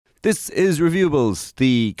This is Reviewables,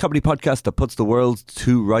 the comedy podcast that puts the world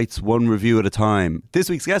to rights one review at a time. This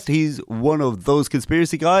week's guest, he's one of those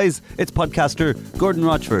conspiracy guys. It's podcaster Gordon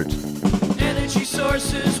Rochford. Energy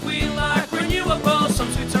sources we like renewable.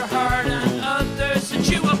 Some sweets are hard and others are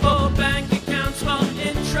chewable. Bank accounts, well,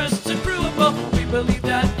 interest's accruable. We believe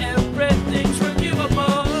that everything's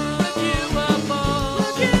reviewable.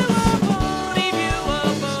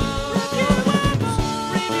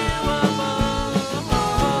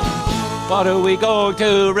 What are we going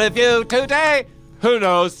to review today? Who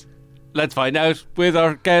knows? Let's find out with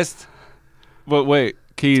our guest. But wait,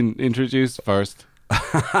 Cian, introduce first.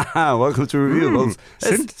 Welcome to Reviewables.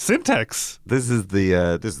 Syntax. This is the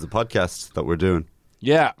podcast that we're doing.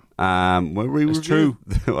 Yeah. Where we It's review.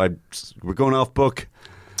 We're going off book.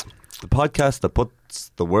 The podcast that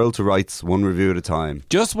puts the world to rights one review at a time.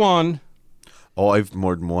 Just one. Oh, I've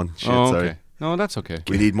more than one. Shit, Oh, okay. sorry. No, that's okay.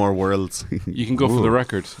 We need more worlds. You can go for the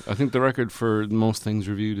record. I think the record for most things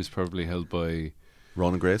reviewed is probably held by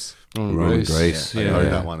Ron and Grace. Ronan Ronan Grace. Grace. I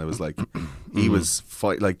heard that one. It was like he was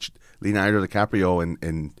like Leonardo DiCaprio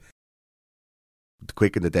in The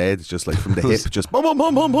Quick and the Dead. It's just like from the hip, just boom, boom,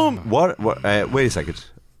 boom, boom, boom. What? Wait a second.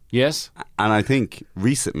 Yes. And I think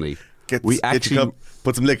recently Get we your actually cup,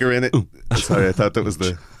 put some liquor in it. Sorry, I thought that was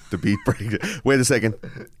the beat break. Wait a second.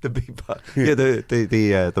 the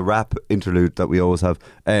the rap interlude that we always have.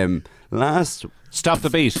 Last Stop the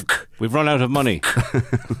beat. We've run out of money.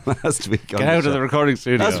 week, Get out of the recording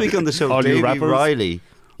studio. last week on the show, All you Davey rappers. Riley.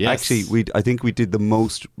 Yes. Actually, I think we did the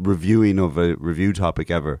most reviewing of a review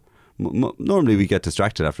topic ever. Normally, we get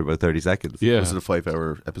distracted after about 30 seconds. Yeah. Was it a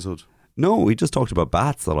 5-hour episode? No, we just talked about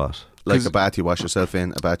bats a lot. Like a bat you wash yourself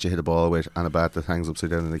in, a bat you hit a ball with, and a bat that hangs upside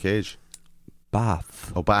down in a cage.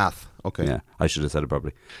 Bath. Oh, bath. Okay. Yeah, I should have said it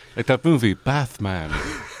properly. Like that movie, Bathman,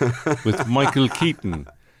 with Michael Keaton.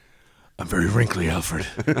 I'm very wrinkly, Alfred.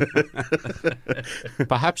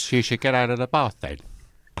 Perhaps you should get out of the bath then.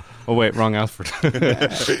 Oh, wait, wrong Alfred.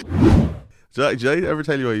 Did I ever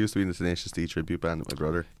tell you I used to be in the Tenacious D tribute band with my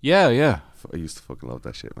brother? Yeah. I used to fucking love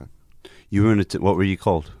that shit, man. You were in it. What were you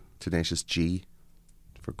called? Tenacious G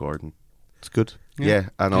for Gordon. It's good. Yeah,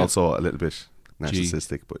 and Yeah. also a little bit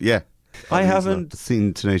narcissistic, but yeah. I haven't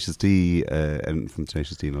seen Tenacious D and from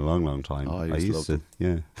Tenacious D in a long, long time. Oh, I used to love them.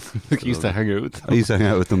 Yeah. You used to hang out with them. I used to hang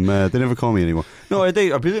out with them. They never call me anymore. No, are they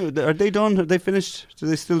done? Are they finished? Do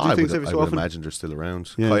they still do I things would, every I so would often? imagine they're still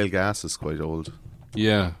around. Yeah. Kyle Gass is quite old.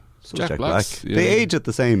 Yeah. So Jack Black's, yeah. They age at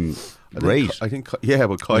the same rate. I think yeah,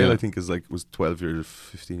 but Kyle Yeah. I think was 12 years,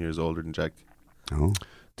 15 years older than Jack. Oh.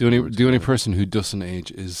 The only person who doesn't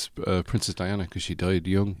age is Princess Diana because she died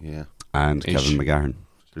young. Yeah. And Ish. Kevin McGahern.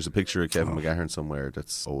 There's a picture of Kevin McGahern somewhere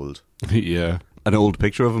that's old. Yeah. An old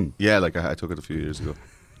picture of him. Yeah, like I took it a few years ago.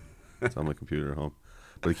 It's on my computer at home.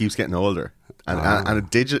 But it keeps getting older. And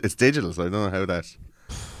it's digital, so I don't know how does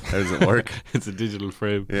it work? It's a digital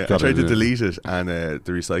frame. Yeah, I Got tried it, to yeah. delete it, and the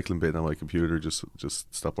recycling bin on my computer just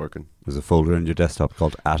stopped working. There's a folder in your desktop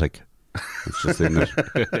called Attic. It's just in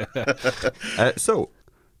there. So,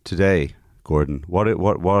 today, Gordon, what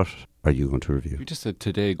are you going to review? You just said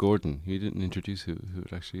today, Gordon. You didn't introduce who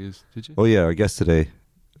it actually is, did you? Oh yeah, our guest today.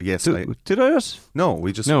 Yes, Did I not? no,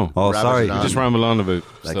 we just No. Oh, rabbited sorry. on You just ramble on about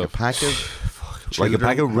like stuff. a pack of Like a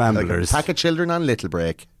pack of ramblers. like a pack of children on little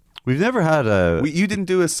break. We've never had a. You didn't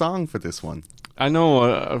do a song for this one. I know.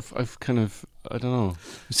 I've kind of. I don't know.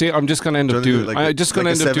 See, I'm just going to end up doing. I'm just going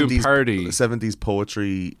to end up doing parody. 70s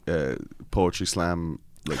poetry slam,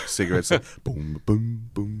 like cigarettes. Like, boom, boom,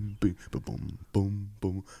 boom, boom, boom, boom,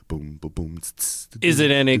 boom, boom, boom, boom. Is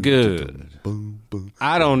it any good? Boom, boom.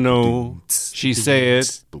 I don't know. She said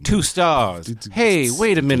 2 stars. Hey,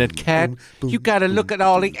 wait a minute, cat. You got to look at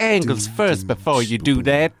all the angles first before you do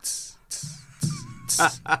that.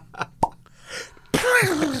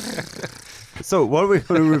 So, what are we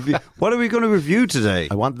going to review? What are we going to review today?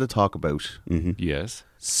 I wanted to talk about Yes.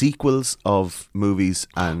 sequels of movies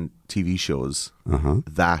and TV shows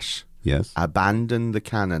that Yes. abandon the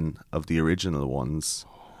canon of the original ones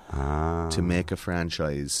Ah. to make a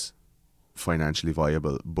franchise financially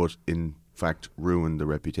viable, but in fact ruin the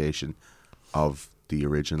reputation of the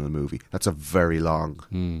original movie. That's a very long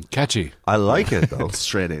Catchy. I like it though.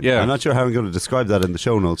 straight in. Yeah. I'm not sure how I'm going to describe that in the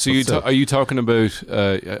show notes. So but you still. are you talking about? You're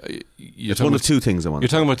It's talking one about of two things I want. You're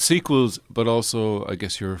talking about sequels, but also I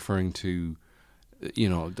guess you're referring to,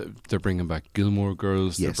 they're bringing back Gilmore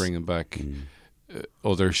Girls. Yes. They're bringing back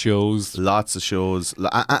other shows. Lots of shows,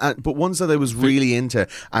 but ones that I was really into,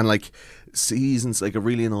 and like seasons. Like it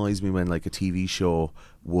really annoys me when like a TV show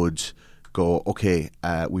would go, okay,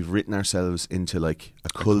 we've written ourselves into like a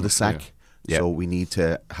cul-de-sac. yeah. Yeah. So we need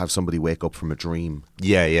to have somebody wake up from a dream.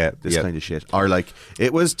 Yeah. This kind of shit. Or like,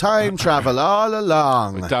 it was time travel all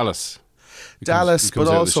along. Dallas. Dallas, He comes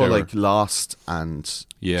but out of the also shower. like Lost and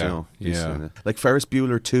Yeah, you know, these yeah. kind of- like Ferris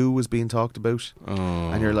Bueller 2 was being talked about,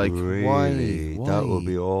 and you're like, Really? why? That would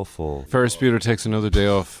be awful. Ferris Bueller takes another day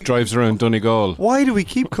off, drives around Donegal. Why do we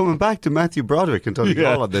keep coming back to Matthew Broderick and Tony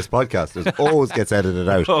Gall on this podcast? It always gets edited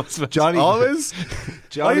out. Johnny, Always.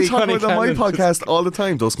 Johnny I talk about on my Cannon. podcast all the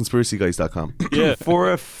time. ThoseConspiracyGuys.com. Yeah.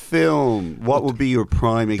 for a film, what would be your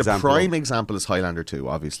prime The example? prime example is Highlander 2,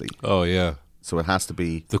 obviously. Oh, yeah. So it has to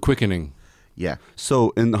be, The Quickening. yeah.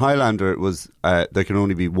 So in Highlander, it was there can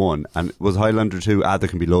only be one, and was Highlander 2? There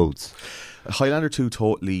can be loads. Highlander 2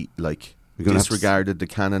 totally like You're gonna have to disregarded the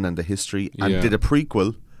canon and the history and Yeah. did a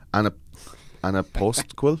prequel and a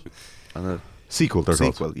postquel and a Sequel, they're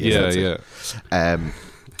called. sequel. Yeah, that's yeah. it.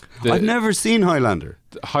 The- I've never seen Highlander.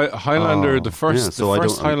 Highlander, Oh, the first, yeah, so I the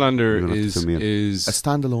first don't- Highlander you're gonna have to is fill me in. is A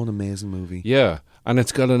standalone amazing movie. yeah, and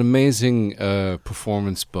it's got an amazing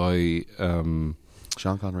performance by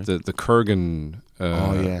Sean Connery. the Kurgan.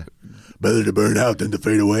 Oh yeah. Better to burn out than to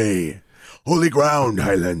fade away. Holy ground,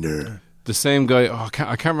 Highlander. The same guy. Oh,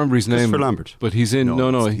 I can't remember his name. Christopher Lambert. But he's in.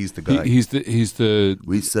 No, No, he's the guy. He's the.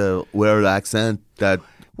 We sell wear accent that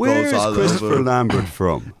Where goes is all Christopher over Lambert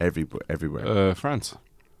from? everywhere. France.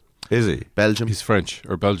 Is he? Belgium. He's French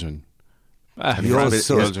or Belgian. He He always- always,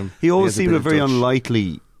 he has- Belgium. he always has a seemed bit a of very Dutch.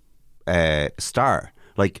 unlikely star.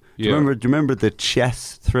 Like, do you Yeah. remember the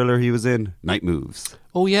chess thriller he was in? Night Moves.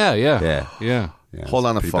 Oh yeah. Yeah. Yeah. it's Hold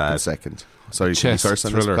on a pretty fucking bad. second. Sorry, Chess can you curse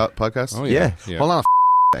on this thriller. podcast? Oh Yeah. yeah. Hold on a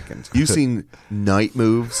second. You've seen Night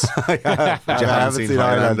Moves. I haven't seen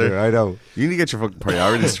Highlander. I know. You need to get your fucking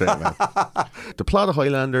priorities straight, man. The plot of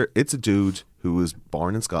Highlander, it's a dude who was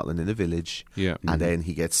born in Scotland in a village. Yeah. And then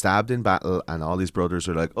he gets stabbed in battle, and all his brothers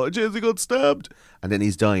are like, oh, jeez, he got stabbed. And then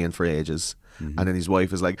he's dying for ages. And then his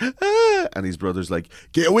wife is like, ah, and his brother's like,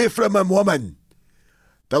 get away from him, woman.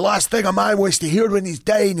 The last thing a man wants to hear when he's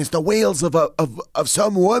dying is the wails of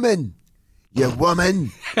some woman. You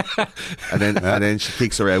woman. and then she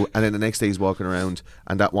kicks her out, and then the next day he's walking around,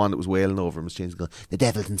 and that one that was wailing over him was changing, going, the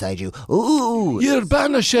devil's inside you. Ooh. You're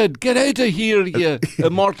banished. Get out of here, you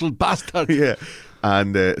immortal bastard. Yeah.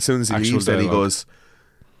 And as soon as he Actual leaves, then he dialogue. goes,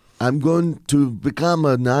 I'm going to become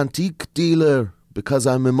an antique dealer because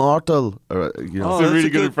I'm immortal. Or, you know. It's Oh, a really that's a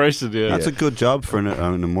good good- impression. Yeah. That's a good job for an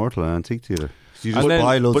immortal antique dealer. You just And then-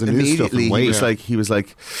 buy loads But of new stuff immediately and wait. he was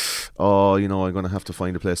like, oh, you know, I'm going to have to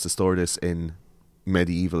find a place to store this in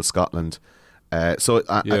medieval Scotland. Yeah. And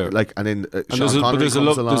then And Sean there's Connery a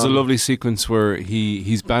comes along. lovely sequence where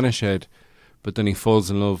he's banished, but then he falls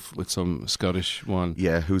in love with some Scottish one.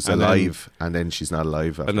 Yeah, who's And then- alive, and then she's not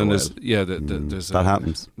alive after And then a while. there's that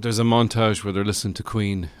happens. There's a montage where they're listening to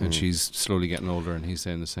Queen, and she's slowly getting older, and he's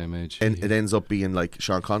saying the same age. And it ends up being like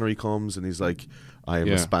Sean Connery comes and he's like, I am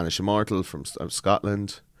Yeah. a Spanish immortal from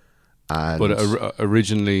Scotland. And But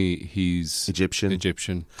originally he's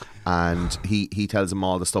Egyptian. And he tells him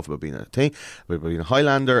all the stuff about being about being a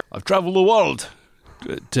Highlander. I've travelled the world.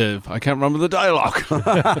 I can't remember the dialogue.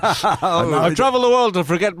 I've travelled the world to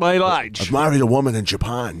forget my life. married a woman in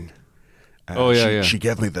Japan. She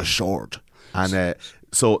gave me the sword. And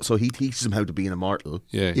so he teaches him how to be an immortal.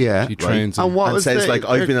 Yeah, Yeah. He trains him. And what and was says the- like,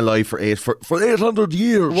 I've been alive for 800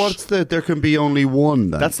 years. What's the? There can be only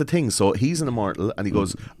one. Then. That's the thing. So he's an immortal, and he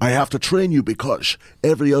goes, I have to train you because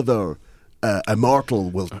every other immortal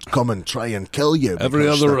will come and try and kill you. Every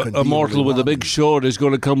because other there can be immortal only with a one." big sword is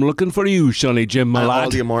going to come looking for you, Sonny Jim, my And all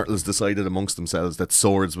lad. the immortals decided amongst themselves that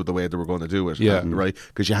swords were the way they were going to do it. Yeah. Right?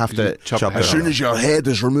 Because you have to. chop Chop it it As soon off. as your head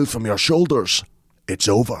is removed from your shoulders, it's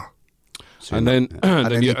over. And then, And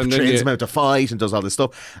then he and trains him how to fight and does all this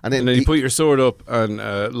stuff. And then, and then he you put your sword up, and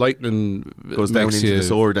lightning goes down makes into you, the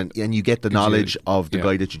sword, and you get the gives you- knowledge of the yeah.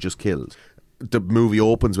 guy that you just killed. The movie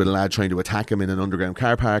opens with a lad trying to attack him in an underground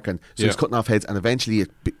car park, and so he's Yeah. cutting off heads, and eventually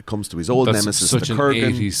it comes to his old That's nemesis, such the an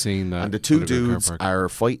Kurgan. 80s scene, that and the two underground car dudes park. are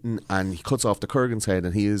fighting, and he cuts off the Kurgan's head,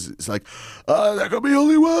 and it's like, oh, there could be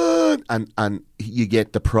only one, and you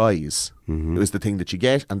get the prize. It was the thing that you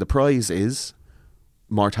get, and the prize is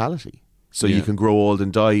mortality. So Yeah. you can grow old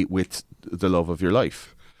and die with the love of your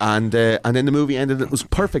life. And then the movie ended. It was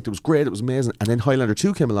perfect. It was great. It was amazing. And then Highlander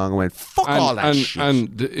 2 came along and went, fuck all that shit.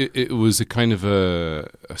 And it was a kind of a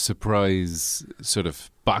surprise sort of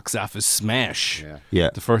box office smash. Yeah.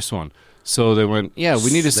 The first one. So they went, yeah,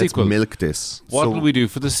 we need a Let's sequel. milk this. What So- will we do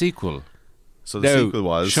for the sequel? So the Now, sequel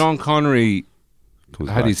was Sean Connery Comes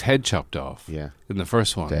had back. his head chopped off Yeah. in the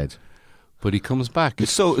first one. dead. but he comes back.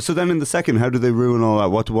 So then in the second, how do they ruin all that?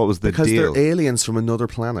 What was the Because deal? they're aliens from another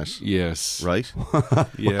planet. Yes. Right?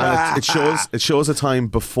 Yeah. And it shows a time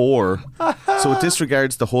before, so it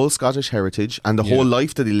disregards the whole Scottish heritage and the whole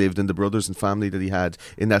life that he lived and the brothers and family that he had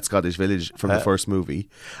in that Scottish village from the first movie.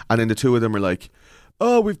 And then the two of them are like,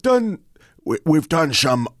 "Oh, we've done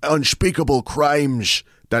some unspeakable crimes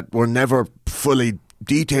that were never fully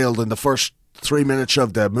detailed in the first 3 minutes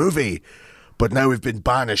of the movie, but now we've been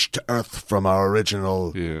banished to Earth from our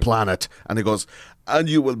original planet." And he goes, "And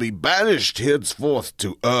you will be banished henceforth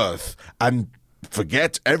to Earth and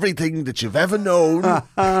forget everything that you've ever known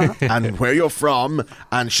and where you're from,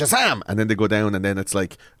 and Shazam!" And then they go down, and then it's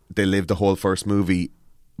like they live the whole first movie,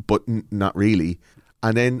 but not really.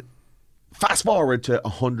 And then fast forward to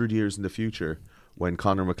 100 years in the future when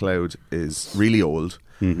Connor McLeod is really old,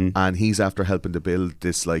 and he's after helping to build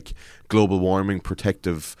this like global warming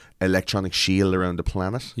protective electronic shield around the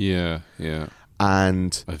planet. Yeah.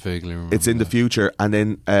 And I vaguely remember. it's in the future, and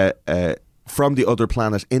then from the other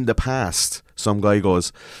planet in the past, some guy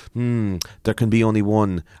goes, there can be only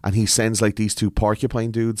one, and he sends like these two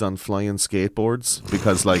porcupine dudes on flying skateboards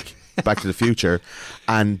because like Back to the Future,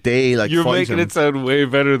 and they like You're fight making him, it sound way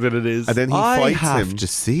better than it is. and then he I fights have him. to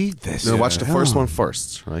see this. No, watch the first one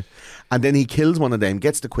first, right? And then he kills one of them,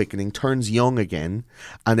 gets the quickening, turns young again,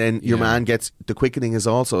 and then your man gets the quickening. Is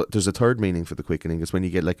also, there's a third meaning for the quickening. It's when you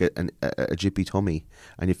get like a jippy tummy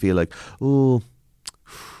and you feel like, oh,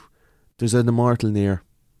 there's an immortal near.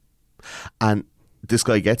 And this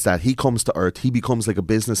guy gets that. He comes to Earth. He becomes like a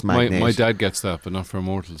business magnate. my dad gets that, but not for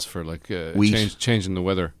immortals, for like Wheat. changing the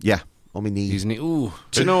weather. Yeah, on my knee. He's ooh.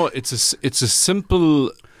 Do you know it's a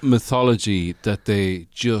simple mythology that they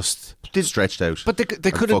just stretched out. But they could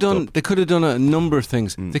have fucked done up. they could have done a number of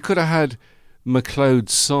things. They could have had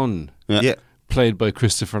McLeod's son Yeah. played by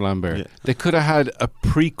Christopher Lambert. Yeah. They could have had a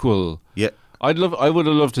prequel. Yeah. I would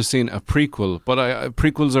have loved to have seen a prequel, but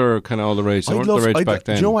prequels are kind of all the rage. They weren't the rage back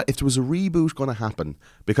then. Do you know what? If there was a reboot going to happen,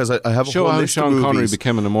 because I have a Show whole how list Sean of Connery movies.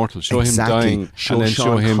 became an immortal. Show Exactly. him dying, Show and then Sean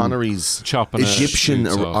show him Connery's chopping a Egyptian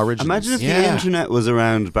shoots off. origins. Imagine if the Yeah. internet was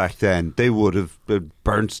around back then, they would have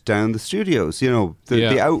burnt down the studios. You know,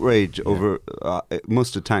 the outrage over it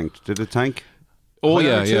must have tanked. Did it tank? Oh One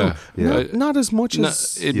yeah, or two. yeah. Yeah. Not as much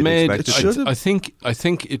as It you'd made. expect it should have. I think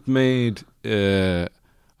it made.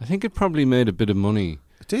 I think it probably made a bit of money.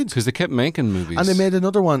 It did. Because they kept making movies. And they made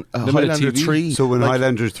another one, made a Highlander TV. 3. So when Like,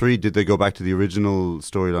 Highlander 3, did they go back to the original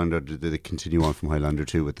storyline, or did they continue on from Highlander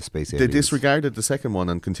 2 with the space they aliens? disregarded the second one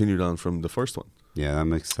and continued on from the first one. Yeah, that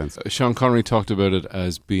makes sense. Sean Connery talked about it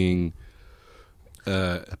as being.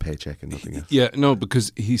 A paycheck and nothing else. Yeah, no,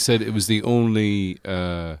 because he said it was the only.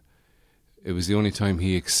 It was the only time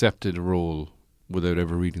he accepted a role without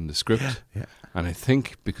ever reading the script. Yeah. And I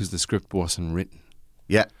think because the script wasn't written.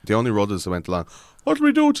 Yeah, the only brothers that went along, what do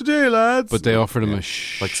we do today, lads? But they offered him a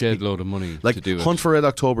shed load of money like to do Hunt it. for Red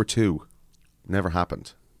October 2 never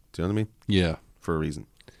happened. Do you know what I mean? Yeah. For a reason.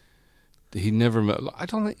 He never met. I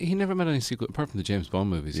don't think he never met any sequel apart from the James Bond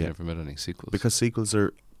movies. He Yeah. never met any sequels Because sequels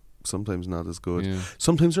are sometimes not as good. Yeah.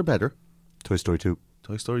 Sometimes they're better. Toy Story 2.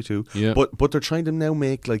 Toy Story 2. Yeah. But they're trying to now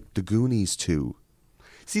make like the Goonies 2.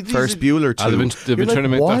 See, Ferris Bueller 2. they've been You're trying to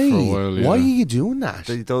make why? that for a while. Yeah. Why are you doing that?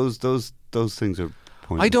 Those things are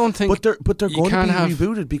pointless. I don't think. But they're you going to can't be have-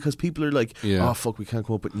 rebooted because people are like, Yeah. oh fuck, we can't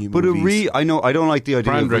come up with new But movies. I know I don't like the idea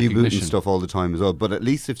Brand of rebooting recognition. stuff all the time as well. But at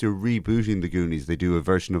least if you're rebooting the Goonies, they do a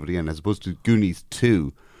version of it again, as opposed to Goonies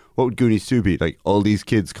 2. What would Goonies 2 be? Like all these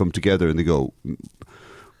kids come together and they go,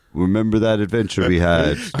 remember that adventure we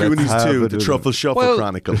had? Goonies Let's have 2, it the in- Truffle Shuffle Well-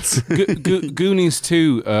 Chronicles. Goonies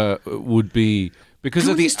 2 would be because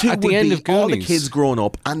Goonies 2 at the would end be of Goonies, all the kids grown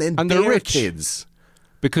up and then And they're their rich. kids.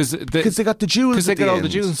 because Because they got the jewels because they at the got all the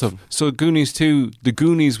end. jewels and stuff. So Goonies 2, the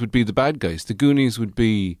Goonies would be the bad guys. The Goonies would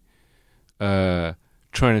be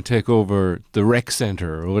trying to take over the rec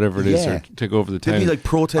center or whatever it is, Yeah. or take over the They'd town. be like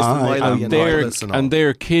protesting violently and and their violence and all. and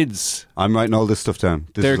their kids, I'm writing all this stuff down.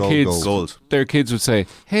 This their is all kids, gold. Gold. their kids would say,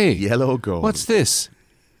 "Hey, Yellow gold. what's this?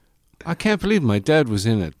 I can't believe my dad was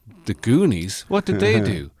in it. The Goonies. What did they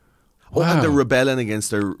do? Oh, and Wow. they're rebelling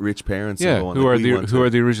against their rich parents. Yeah, and going, who like, are we the want who to- are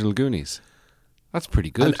the original Goonies? That's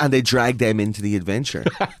pretty good. and they drag them into the adventure.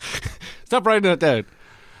 Stop writing that down.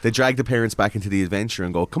 They drag the parents back into the adventure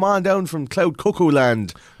and go, "Come on down from Cloud Cuckoo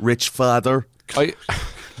Land, rich father."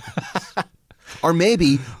 Or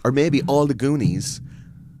maybe all the Goonies,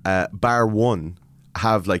 bar one,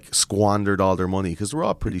 have like squandered all their money because they're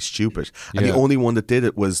all pretty stupid. And Yeah. the only one that did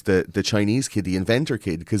it was the Chinese kid, the inventor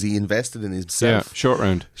kid, because he invested in Yeah, himself. short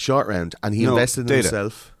round. Short round, and he No, invested in Data.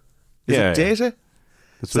 himself. Is Yeah, it yeah. Data?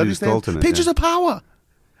 That's Is what that he's his name? called in it. Pictures yeah. of Power.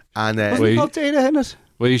 And Wait. Data in it.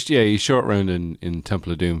 Well, he's short round in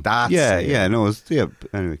Temple of Doom. That's No, it's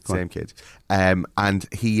anyway, go on. same kid. And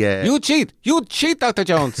he You cheat, Dr.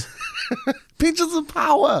 Jones. pinches of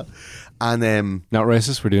power. And Not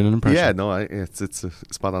racist. We're doing an impression. yeah, no, it's a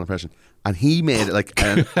spot on impression. And he made like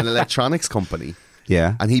an electronics company.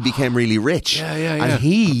 Yeah. And he became really rich. Yeah, yeah, yeah. And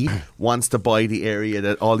he wants to buy the area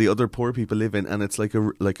that all the other poor people live in, and it's like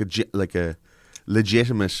a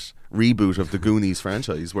legitimate reboot of the Goonies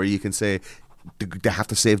franchise, where you can say they have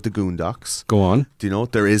to save the Goondocks. Go on. Do you know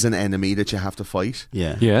there is an enemy that you have to fight?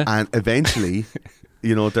 Yeah. Yeah. And eventually,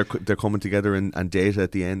 you know, they're coming together, and Data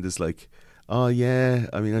at the end is like, oh yeah,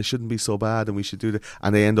 I mean, I shouldn't be so bad, and we should do that.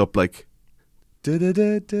 And they end up like, you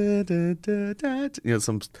know,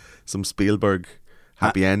 some Spielberg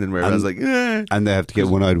happy ending where I was like, And they have to get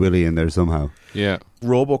One-Eyed Willie in there somehow. Yeah.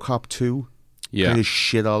 RoboCop 2. Yeah. Kind of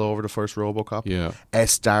shit all over the first RoboCop. Yeah.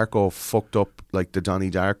 S. Darko fucked up like the Donnie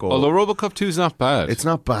Darko. Although RoboCop 2 is not bad. It's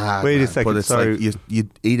not bad. Wait a man, second, but it's sorry. like you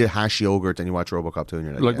eat a hash yogurt and you watch RoboCop 2 and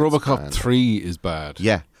you're like like, yeah, it's RoboCop grand. 3 is bad.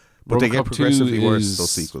 Yeah, but they get RoboCop 2 progressively worse. is-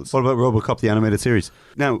 Those sequels. What about RoboCop the animated series?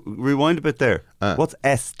 Now rewind a bit there. What's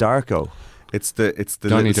S. Darko? It's the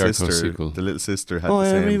Donnie little Darko sister. sequel. The little sister had Oh, I the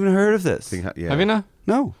haven't same even heard of this. thing. Yeah, Have you not?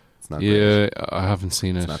 No. It's not Yeah, great. I haven't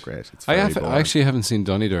seen it. It's not great. It's I very boring. actually haven't seen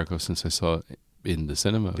Donnie Darko since I saw it in the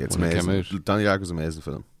cinema Yeah, it's when it came amazing. out. Donnie Darko's an amazing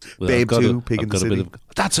film. Well, Babe I've got 2, a- Pig I've in the got a bit City.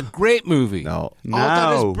 That's a great movie. No. No.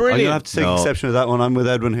 that is I'm brilliant. gonna have to take No. exception to that one. I'm with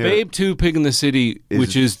Edwin here. Babe 2, Pig in the City, Is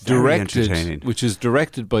which is very entertaining.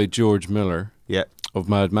 directed by George Miller Yeah. of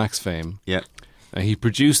Mad Max fame. Yeah. He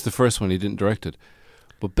produced the first one. He didn't direct it.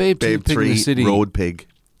 But Babe 2, Babe Pig in 3, the City, Road Pig.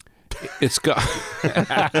 it's got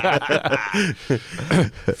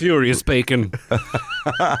furious bacon.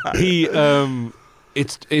 He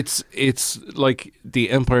it's like The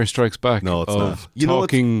Empire Strikes Back No, it's of not. You know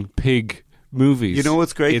talking pig movies. You know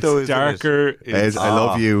what's great, it's though, isn't it? darker. Ez, I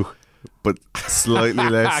love you, but slightly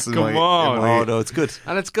less. in Come my- on. in my- Oh no, it's good.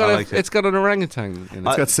 and it's I got like it. it's got an orangutan in it.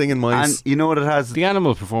 It's got singing And mice. you know what it has? The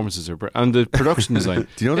animal performances are and the production design.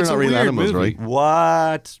 Do you know they're It's a not real weird animals, movie. right?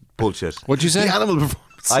 What bullshit? What'd you say? The animal performances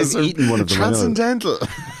I've are eaten one of them, I know. transcendental.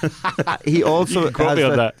 He also You can quote has me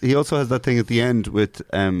on that, that. He also has that thing at the end with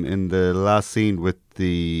in the last scene with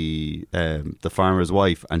the farmer's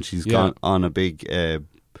wife, and she's Yeah. gone on a big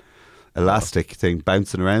elastic thing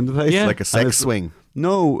bouncing around the place, Yeah. Like a And sex it's- swing.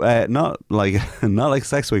 No, not like not like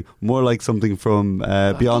sex swing. More like something from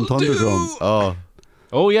Beyond Thunderdome. Oh,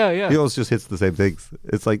 Oh yeah. He always just hits the same things.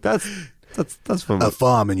 It's like that's from a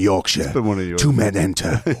farm in Yorkshire. been one of yours. Two men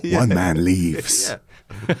enter, one man leaves.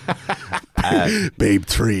 Babe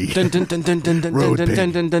 3. Dun, dun, dun, dun, dun, dun, Road dun, pig.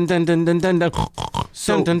 dun, dun, dun, dun, dun, dun, dun, dun.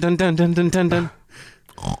 So- Dun, dun, dun, dun, dun, dun, dun.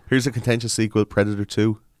 Here's a contentious sequel, Predator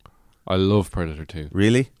 2. I love Predator 2.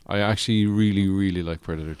 Really? I actually really, really like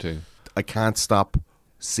Predator 2. I can't stop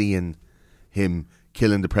seeing him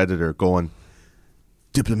killing the Predator going,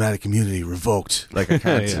 diplomatic immunity revoked. Like, I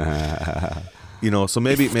can't. You know, so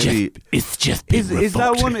maybe It's just Is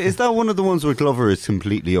that one? Is that one of the ones where Glover is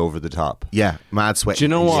completely over the top? yeah, mad sweaty. Do you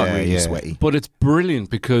know what? He's really Yeah. sweaty. But it's brilliant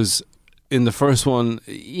because in the first one,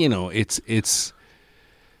 you know, it's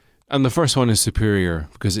and the first one is superior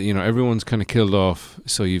because you know everyone's kind of killed off.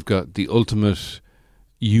 So you've got the ultimate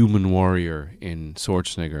human warrior in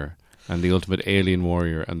Schwarzenegger and the ultimate alien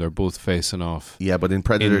warrior, and they're both facing off. Yeah, but in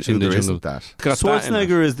Predator In 2 the there jungle. isn't that. Got that in it.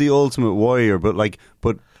 Schwarzenegger is the ultimate warrior, but he's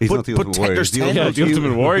But- not the but ultimate warrior. there's He's the 10 Yeah, the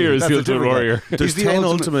ultimate warrior is That's the a ultimate different guy. warrior. He's There's the 10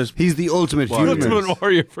 ultimate- He's the ultimate The human. ultimate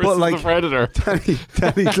warrior versus like- the Predator.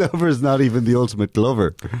 Danny Glover's not even the ultimate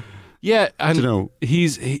Glover. Yeah, and You know,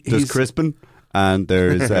 he's There's Crispin and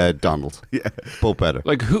there's Donald. Yeah. Both better.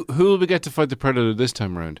 like who will we get to fight the Predator this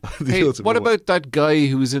time around? The Hey, ultimate what one. about that guy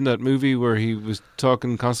who was in that movie where he was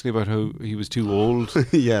talking constantly about how he was too old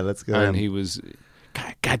Yeah, let's go. and he was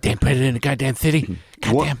goddamn Predator in the goddamn city.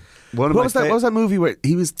 Goddamn. One of What my was that? What was that movie where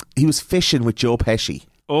he was fishing with Joe Pesci?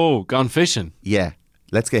 Oh, Gone Fishing. Yeah,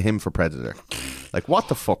 let's get him for Predator. Like, what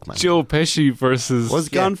the fuck, man? Joe Pesci versus Was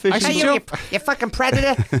Gone Fishing? Actually, Hey, Joe, you fucking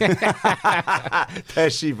predator!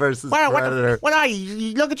 Pesci versus What Predator. are you?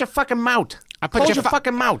 You look at your fucking mouth. I put Hold your your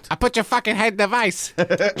fucking mouth. I put your fucking head in the vice.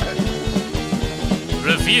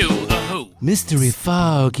 Review the Who. Mystery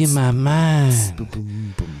fog in my mind.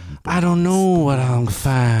 I don't know what I'll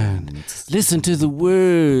find. Listen to the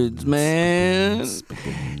words, man.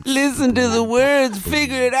 Listen to the words.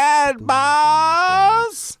 Figure it out,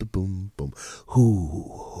 boss. Boom, boom.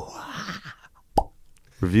 Who?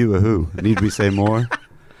 Review of who? Need we say more?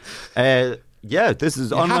 Yeah, this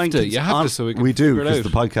is You online. have to, you have to so we can we do figure it because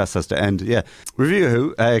out. the podcast has to end. Yeah, review of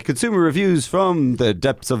who? Consumer reviews from the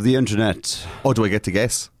depths of the internet. Oh, do I get to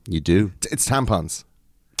guess? You do. It's tampons.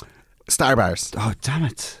 Star Bars. Oh, damn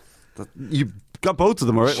it. You got both of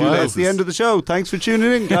them, all right? Shoot Well, that's houses. the end of the show. Thanks for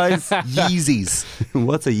tuning in, guys. Yeezys.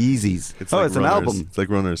 What's a Yeezys? It's like it's an runners. album. It's like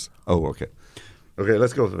Runners. Oh, okay. Okay,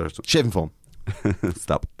 let's go to the first Shaving foam. one.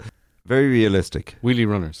 Stop. Very realistic. Wheelie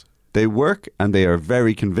runners. They work and they are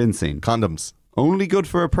very convincing. Condoms. Only good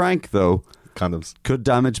for a prank, though. Condoms. Could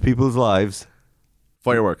damage people's lives.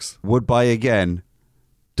 Fireworks. Would buy again.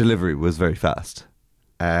 Delivery was very fast.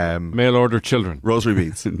 Mail order children. Rosary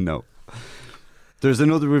beads. No. There's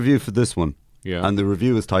another review for this one. Yeah. And the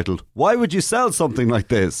review is titled, "Why would you sell something like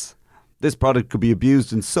this? This product could be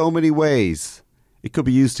abused in so many ways. It could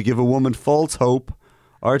be used to give a woman false hope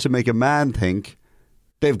or to make a man think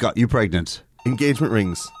they've got you pregnant." Engagement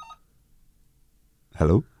rings.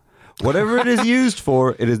 Hello? Whatever it is used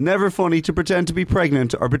for, it is never funny to pretend to be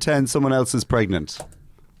pregnant or pretend someone else is pregnant.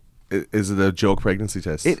 Is it a joke pregnancy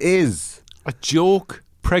test? It is. A joke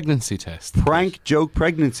pregnancy test. Prank joke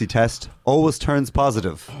pregnancy test always turns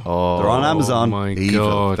positive. Oh, They're on Amazon. Oh my evil.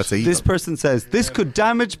 God. That's evil. This person says, "This could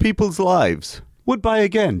damage people's lives. Would buy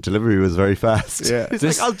again." Delivery was very fast. Yeah. It's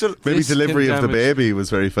This- like, I'll Maybe This delivery can of the damage- baby was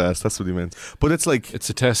very fast. That's what he meant. But it's like, It's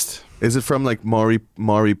a test. is it from like Maury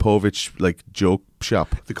Povich like joke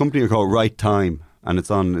shop? the company are called Right Time, and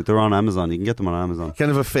they're on Amazon. You can get them on Amazon.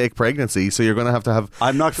 Kind of a fake pregnancy, so you're going to have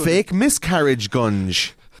I'm not going- fake miscarriage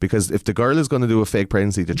gunge. Because if the girl is going to do a fake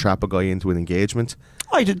pregnancy to trap a guy into an engagement,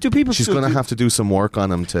 Do people she's still going to do- have to do some work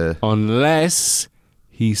on him to. Unless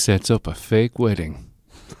he sets up a fake wedding.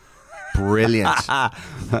 Brilliant.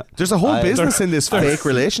 There's a whole business in this fake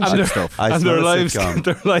relationship stuff. I And smell their a lives, sitcom.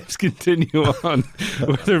 their lives continue on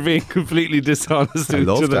where they're being completely dishonest I to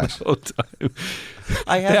love each other that. the whole time.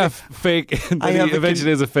 I They have have fake. And I then have he a eventually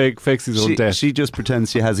has a fakes his own death. she just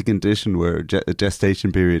pretends she has a condition where a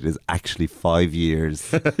gestation period is actually 5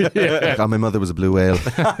 years. Like, oh, my mother was a blue whale.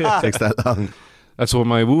 Takes that long. That's why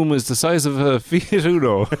my womb is the size of a Fiat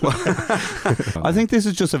Uno. I think this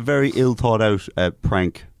is just a very ill thought out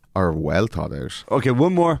prank. Or well thought out. Okay,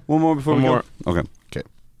 one more before One we more. go. Okay. Okay.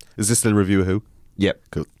 Is this the review of who? Yep.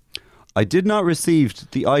 Cool. I did not receive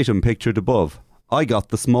the item pictured above. I got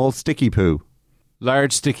the small sticky poo.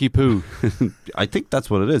 Large sticky poo. I think that's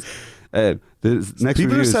what it is. The next People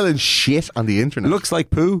review are is, selling shit on the internet. looks like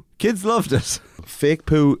poo. Kids loved it. Fake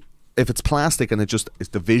poo. If it's plastic and it's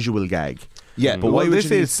the visual gag. Yeah, But why would you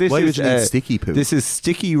need sticky poo? This is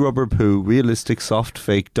sticky rubber poo, realistic soft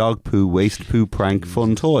fake dog poo, waste poo prank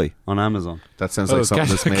fun toy on Amazon. That sounds like something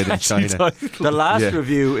that's made in China. The last Yeah.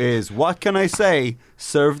 review is, what can I say?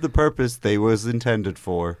 Serve the purpose they was intended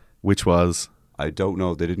for. Which was I don't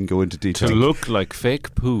know. They didn't go into To detail. look like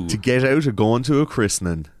fake poo. to get out of going to a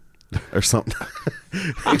christening or something.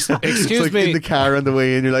 Excuse It's like me. in the car on the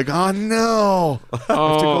way in, you're like, oh no.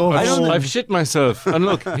 Oh, I don't- I've shit myself. And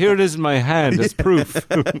look, here it is in my hand as proof.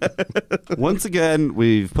 Once again,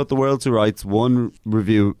 we've put the world to rights, one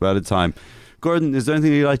review at a time. Gordon, is there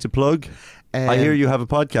anything you'd like to plug? I hear you have a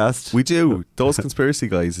podcast. We do. Those Conspiracy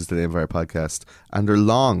Guys is the name of our podcast. And they're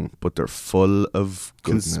long, but they're full of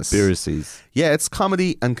goodness. Conspiracies. Yeah, it's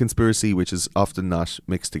comedy and conspiracy, which is often not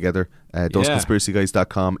mixed together.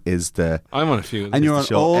 ThoseConspiracyGuys.com is the I'm on a few. And you're on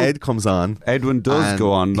show. all... Ed comes on. Edwin does and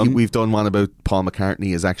go on them. We've done one about Paul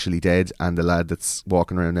McCartney is actually dead, and the lad that's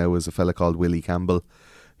walking around now is a fella called Willie Campbell,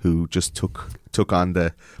 who just took on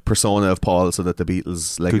the persona of Paul so that the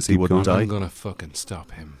Beatles' legacy keep wouldn't I'm die. going to fucking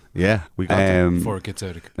stop him Yeah, we got them. before it gets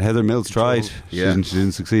out of Heather Mills tried. Yeah. She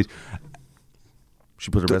didn't succeed. She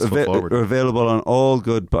put her best foot forward. Are available on all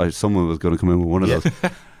good... someone was going to come in with one of Yeah. those.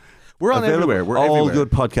 We're on Available- everywhere. We're all everywhere. good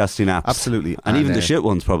podcasting apps. Absolutely. And even And, the shit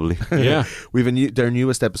ones, probably. Yeah. We've their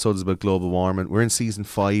newest episode is about global warming. We're in season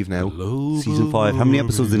 5 now. Season 5. How many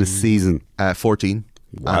episodes in a season? 14.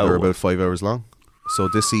 Wow. And they're about 5 hours long. So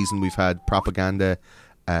this season we've had propaganda,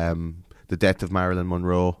 the death of Marilyn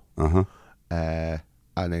Monroe, Uh-huh.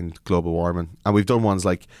 and then global warming. And we've done ones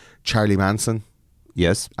like Charlie Manson,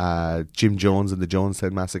 Yes. Jim Jones and the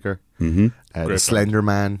Jonestown Massacre, Mm-hmm. the Slender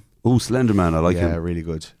Man. Oh, Slender Man. I like Yeah, him. really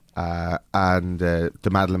good. And the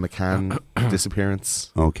Madeleine McCann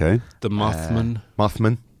disappearance. Okay. The Mothman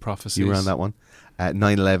Mothman. prophecies. You were on that one.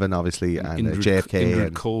 9/11, obviously, and JFK. Indrid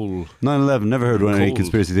and Cole. 9/11. Never heard any Cold.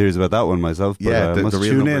 conspiracy theories about that one myself. But Yeah, the must real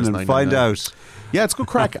tune number in is and find 999. out. Yeah, it's good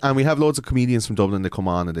crack. And we have loads of comedians from Dublin that come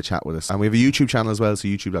on and they chat with us. And we have a YouTube channel as well, so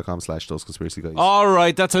youtube.com/ThoseConspiracyGuys. All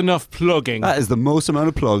right, that's enough plugging. That is the most amount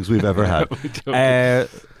of plugs we've ever had.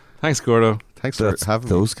 Thanks, Gordo. Thanks for That's having me.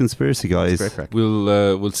 those conspiracy guys. Great crack.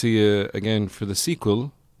 We'll see you again for the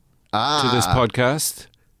sequel to this podcast.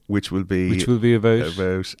 which will be about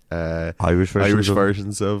Irish versions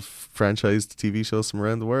versions of franchised TV shows from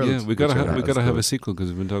around the world. yeah. We gotta which have a sequel because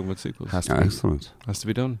we've been talking about sequels. has to be Excellent. Has to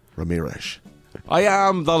be done. Ramirez. I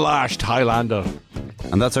am the last Highlander.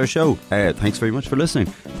 And that's our show. Thanks very much for listening.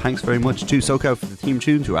 Thanks very much to SoCal for the theme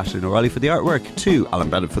tune, to Ashley O'Reilly for the artwork, to Alan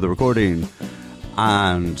Bennett for the recording.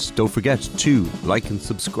 And don't forget to like and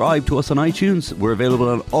subscribe to us on iTunes. We're available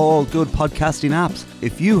on all good podcasting apps.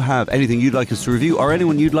 If you have anything you'd like us to review or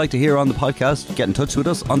anyone you'd like to hear on the podcast, get in touch with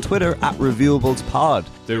us on Twitter at ReviewablesPod.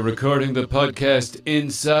 They're recording the podcast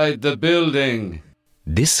inside the building.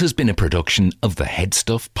 This has been a production of the Head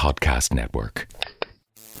Stuff Podcast Network.